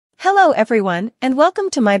Hello everyone, and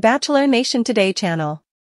welcome to my BachelorNation Today channel.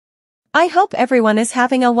 I hope everyone is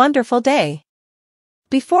having a wonderful day.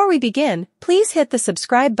 Before we begin, please hit the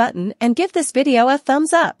subscribe button and give this video a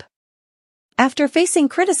thumbs up. After facing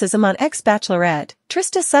criticism on ex-bachelorette,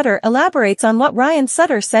 Trista Sutter elaborates on what Ryan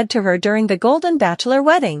Sutter said to her during the Golden Bachelor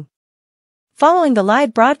wedding. Following the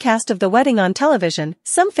live broadcast of the wedding on television,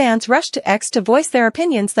 some fans rushed to X to voice their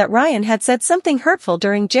opinions that Ryan had said something hurtful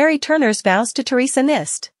during Jerry Turner's vows to Teresa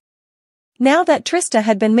Nist. Now that Trista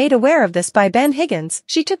had been made aware of this by Ben Higgins,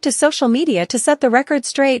 she took to social media to set the record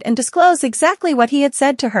straight and disclose exactly what he had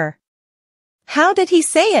said to her. How did he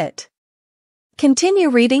say it? Continue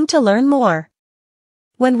reading to learn more.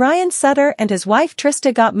 When Ryan Sutter and his wife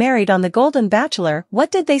Trista got married on the Golden Bachelor, what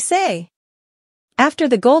did they say? After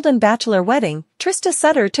the Golden Bachelor wedding, Trista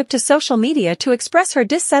Sutter took to social media to express her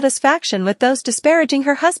dissatisfaction with those disparaging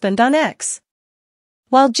her husband on X.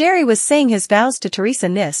 While Jerry was saying his vows to Teresa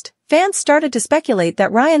Nist, fans started to speculate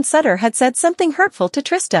that Ryan Sutter had said something hurtful to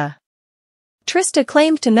Trista. Trista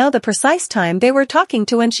claimed to know the precise time they were talking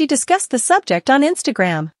to when she discussed the subject on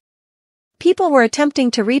Instagram. People were attempting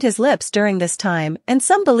to read his lips during this time, and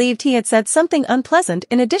some believed he had said something unpleasant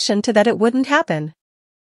in addition to that it wouldn't happen.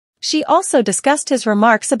 She also discussed his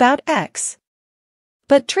remarks about X.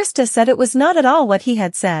 But Trista said it was not at all what he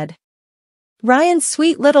had said. Ryan's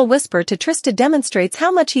sweet little whisper to Trista demonstrates how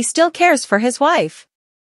much he still cares for his wife.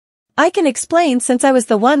 I can explain since I was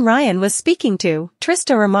the one Ryan was speaking to,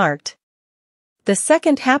 Trista remarked. The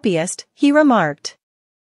second happiest, he remarked.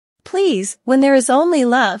 Please, when there is only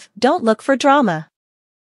love, don't look for drama.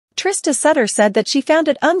 Trista Sutter said that she found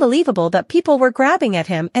it unbelievable that people were grabbing at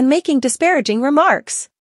him and making disparaging remarks.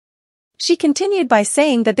 She continued by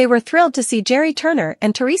saying that they were thrilled to see Jerry Turner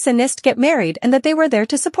and Teresa Nist get married and that they were there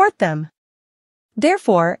to support them.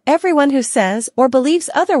 Therefore, everyone who says or believes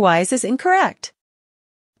otherwise is incorrect.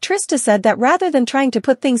 Trista said that rather than trying to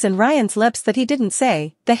put things in Ryan's lips that he didn't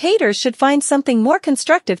say, the haters should find something more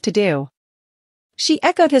constructive to do. She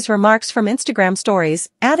echoed his remarks from Instagram stories,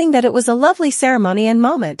 adding that it was a lovely ceremony and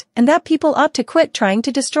moment, and that people ought to quit trying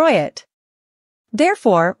to destroy it.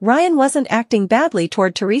 Therefore, Ryan wasn't acting badly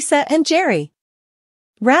toward Teresa and Jerry.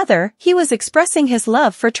 Rather, he was expressing his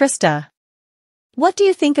love for Trista. What do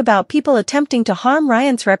you think about people attempting to harm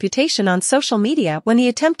Ryan's reputation on social media when he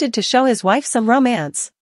attempted to show his wife some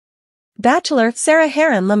romance? Bachelor Sarah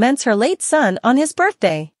Heron laments her late son on his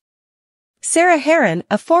birthday. Sarah Heron,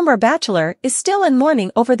 a former bachelor, is still in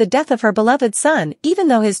mourning over the death of her beloved son even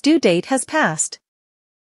though his due date has passed.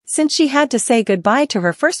 Since she had to say goodbye to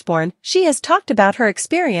her firstborn, she has talked about her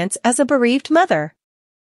experience as a bereaved mother.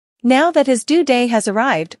 Now that his due day has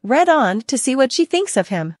arrived, read on to see what she thinks of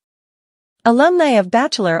him. Alumni of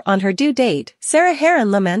Bachelor on her due date, Sarah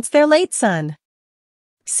Heron laments their late son.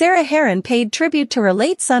 Sarah Heron paid tribute to her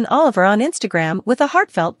late son Oliver on Instagram with a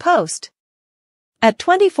heartfelt post. At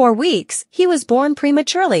 24 weeks, he was born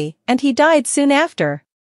prematurely, and he died soon after.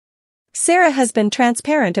 Sarah has been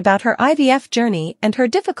transparent about her IVF journey and her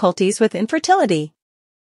difficulties with infertility.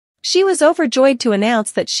 She was overjoyed to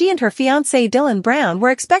announce that she and her fiancé Dylan Brown were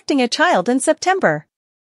expecting a child in September.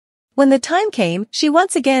 When the time came, she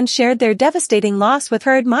once again shared their devastating loss with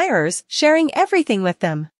her admirers, sharing everything with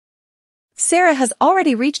them. Sarah has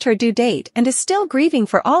already reached her due date and is still grieving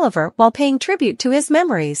for Oliver while paying tribute to his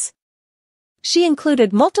memories. She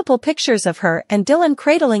included multiple pictures of her and Dylan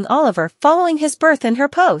cradling Oliver following his birth in her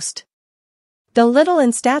post. Though little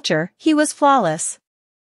in stature, he was flawless.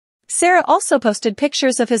 Sarah also posted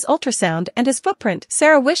pictures of his ultrasound and his footprint.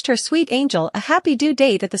 Sarah wished her sweet angel a happy due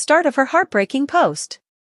date at the start of her heartbreaking post.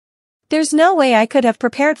 There's no way I could have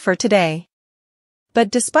prepared for today. But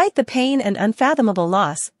despite the pain and unfathomable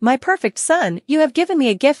loss, my perfect son, you have given me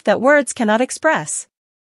a gift that words cannot express.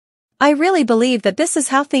 I really believe that this is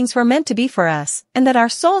how things were meant to be for us, and that our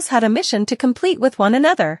souls had a mission to complete with one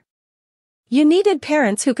another. You needed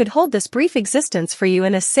parents who could hold this brief existence for you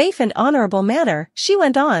in a safe and honorable manner, she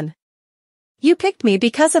went on. You picked me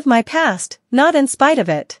because of my past, not in spite of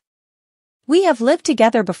it. We have lived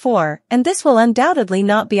together before, and this will undoubtedly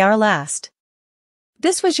not be our last.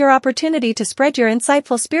 This was your opportunity to spread your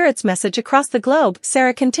insightful spirits message across the globe.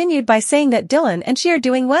 Sarah continued by saying that Dylan and she are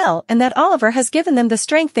doing well and that Oliver has given them the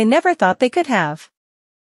strength they never thought they could have.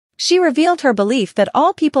 She revealed her belief that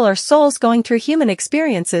all people are souls going through human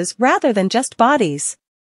experiences rather than just bodies.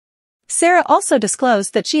 Sarah also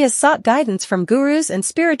disclosed that she has sought guidance from gurus and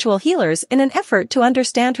spiritual healers in an effort to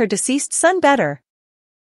understand her deceased son better.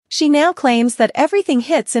 She now claims that everything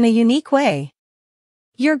hits in a unique way.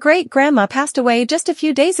 Your great-grandma passed away just a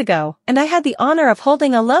few days ago, and I had the honor of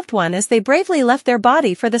holding a loved one as they bravely left their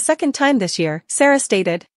body for the second time this year, Sarah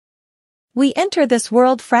stated. We enter this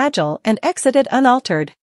world fragile and exit it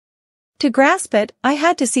unaltered. To grasp it, I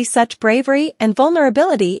had to see such bravery and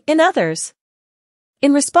vulnerability in others.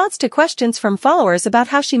 In response to questions from followers about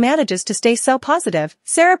how she manages to stay so positive,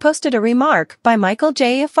 Sarah posted a remark by Michael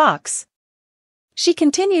J. Fox. She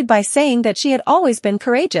continued by saying that she had always been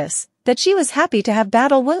courageous, that she was happy to have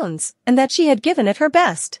battle wounds, and that she had given it her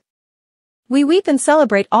best. We weep and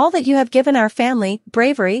celebrate all that you have given our family: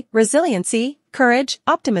 bravery, resiliency, courage,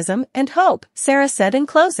 optimism, and hope, Sarah said in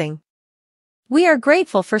closing. We are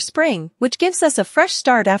grateful for spring, which gives us a fresh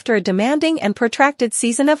start after a demanding and protracted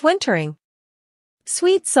season of wintering.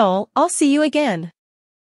 Sweet soul, I'll see you again.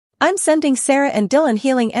 I'm sending Sarah and Dylan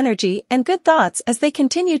healing energy and good thoughts as they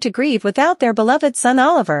continue to grieve without their beloved son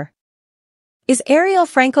Oliver. Is Ariel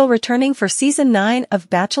Frankel returning for Season 9 of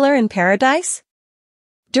Bachelor in Paradise?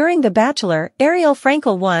 During The Bachelor, Ariel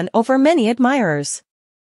Frankel won over many admirers.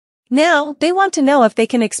 Now, they want to know if they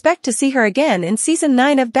can expect to see her again in Season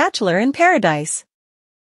 9 of Bachelor in Paradise.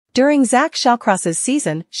 During Zach Shallcross's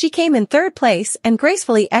season, she came in third place and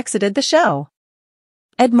gracefully exited the show.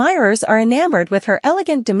 Admirers are enamored with her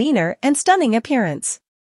elegant demeanor and stunning appearance.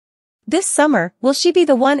 This summer, will she be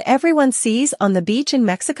the one everyone sees on the beach in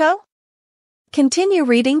Mexico? Continue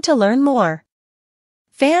reading to learn more.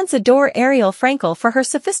 Fans adore Ariel Frankel for her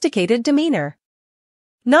sophisticated demeanor.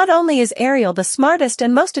 Not only is Ariel the smartest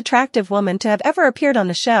and most attractive woman to have ever appeared on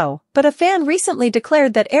the show, but a fan recently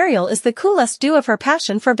declared that Ariel is the coolest due of her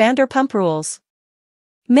passion for Vanderpump Rules.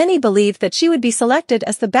 Many believed that she would be selected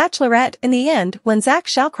as the Bachelorette in the end when Zach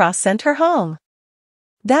Shallcross sent her home.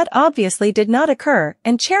 That obviously did not occur,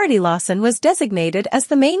 and Charity Lawson was designated as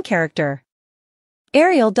the main character.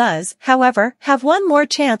 Ariel does, however, have one more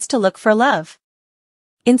chance to look for love.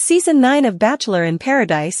 In Season 9 of Bachelor in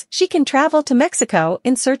Paradise, she can travel to Mexico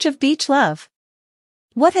in search of beach love.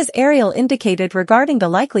 What has Ariel indicated regarding the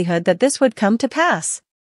likelihood that this would come to pass?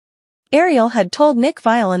 Ariel had told Nick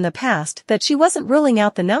Viall in the past that she wasn't ruling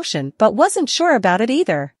out the notion but wasn't sure about it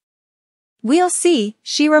either. We'll see,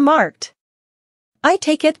 she remarked. I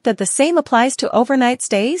take it that the same applies to overnight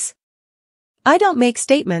stays? I don't make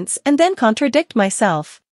statements and then contradict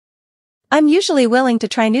myself. I'm usually willing to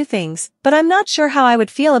try new things, but I'm not sure how I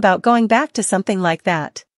would feel about going back to something like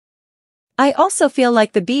that. I also feel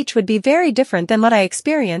like the beach would be very different than what I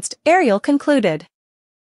experienced, Ariel concluded.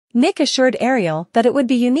 Nick assured Ariel that it would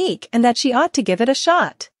be unique and that she ought to give it a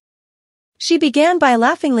shot. She began by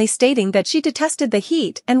laughingly stating that she detested the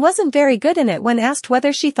heat and wasn't very good in it when asked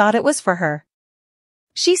whether she thought it was for her.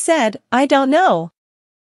 She said, I don't know.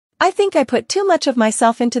 I think I put too much of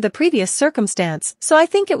myself into the previous circumstance, so I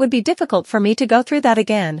think it would be difficult for me to go through that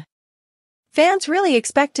again. Fans really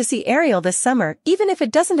expect to see Ariel this summer, even if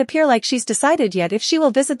it doesn't appear like she's decided yet if she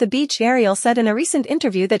will visit the beach. Ariel said in a recent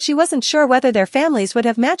interview that she wasn't sure whether their families would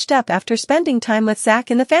have matched up after spending time with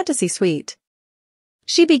Zach in the fantasy suite.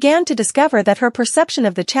 She began to discover that her perception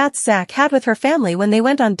of the chats Zach had with her family when they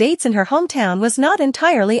went on dates in her hometown was not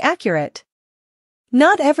entirely accurate.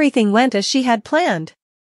 Not everything went as she had planned.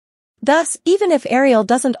 Thus, even if Ariel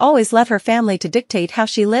doesn't always let her family to dictate how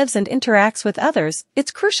she lives and interacts with others, it's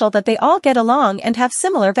crucial that they all get along and have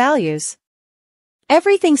similar values.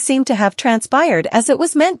 Everything seemed to have transpired as it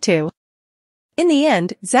was meant to. In the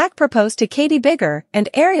end, Zach proposed to Katie Bigger, and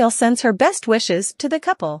Ariel sends her best wishes to the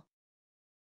couple.